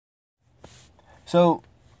So,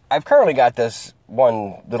 I've currently got this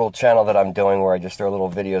one little channel that I'm doing where I just throw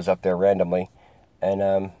little videos up there randomly,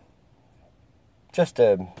 and just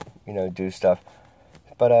to, do stuff.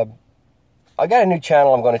 But I got a new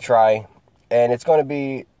channel I'm going to try, and it's going to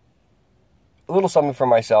be a little something for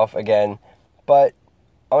myself again, but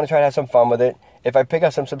I want to try to have some fun with it. If I pick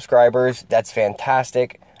up some subscribers, that's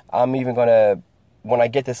fantastic. I'm even going to, when I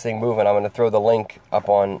get this thing moving, I'm going to throw the link up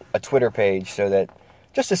on a Twitter page so that,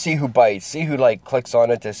 just to see who bites, see who clicks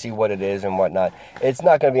on it to see what it is and whatnot. It's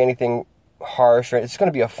not going to be anything harsh. It's going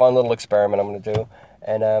to be a fun little experiment I'm going to do,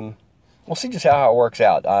 and we'll see just how it works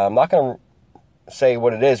out. I'm not going to say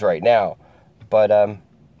what it is right now, but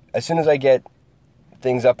as soon as I get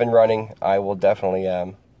things up and running, I will definitely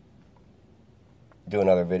do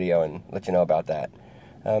another video and let you know about that.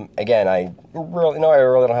 Again, I really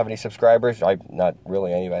don't have any subscribers. Not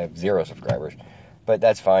really anybody. I have 0 subscribers, but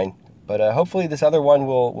that's fine. But hopefully this other one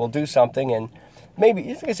will do something, and maybe,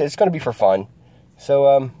 like I said, it's going to be for fun.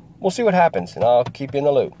 So we'll see what happens, and I'll keep you in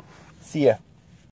the loop. See ya.